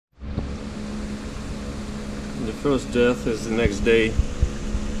The first death is the next day.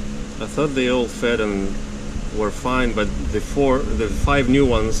 I thought they all fed and were fine, but the 5 new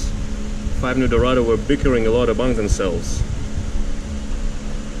ones, 5 new Dorado, were bickering a lot among themselves.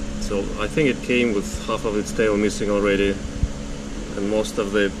 So I think it came with half of its tail missing already and most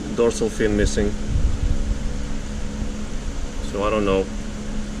of the dorsal fin missing. So I don't know.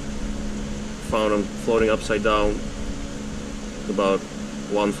 Found them floating upside down about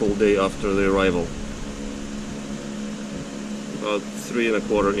 1 full day after the arrival. About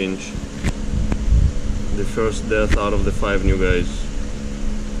 3¼ inch. The first death out of the 5 new guys.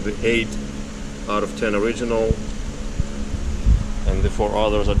 The 8 out of 10 original, and the 4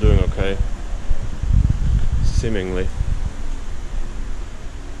 others are doing okay, seemingly.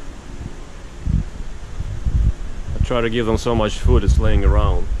 I try to give them so much food it's laying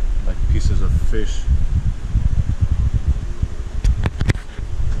around, like pieces of fish.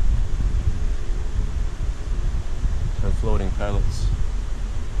 And floating pellets.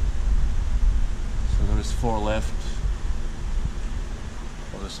 So there is 4 left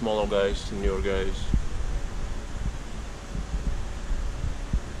of the smaller guys, the newer guys,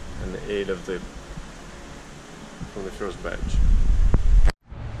 and the 8 of the from the first batch.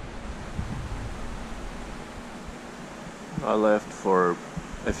 I left for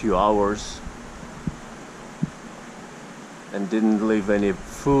a few hours and didn't leave any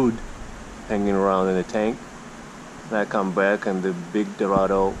food hanging around in the tank. And I come back and the big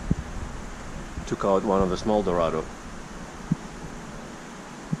Dorado took out one of the small Dorado.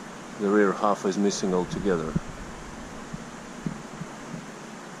 The rear half is missing altogether.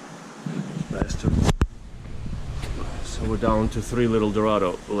 Bastard. So we're down to 3 little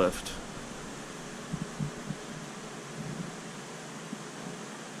Dorado left.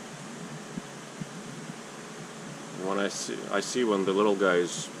 When I see when the little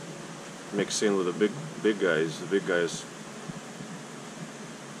guys mix in with the big guys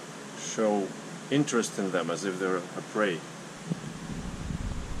show interest in them as if they're a prey.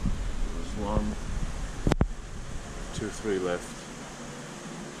 There's 1, 2, 3 left.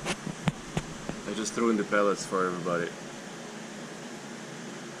 I just threw in the pellets for everybody.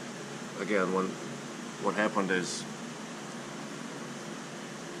 Again, what happened is,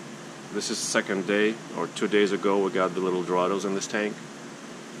 this is the 2nd day, or 2 days ago we got the little Dorados in this tank,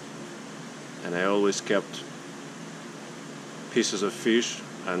 and I always kept pieces of fish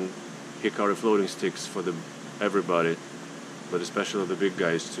and hickory floating sticks for everybody, but especially the big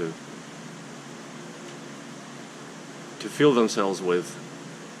guys to fill themselves with.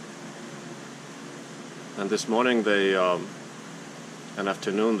 And this morning an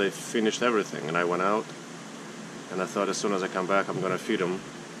afternoon they finished everything, and I went out and I thought as soon as I come back I'm gonna feed them,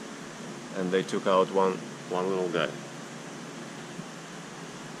 and they took out one little guy.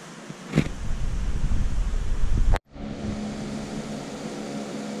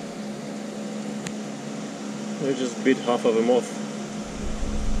 They just bit half of him off.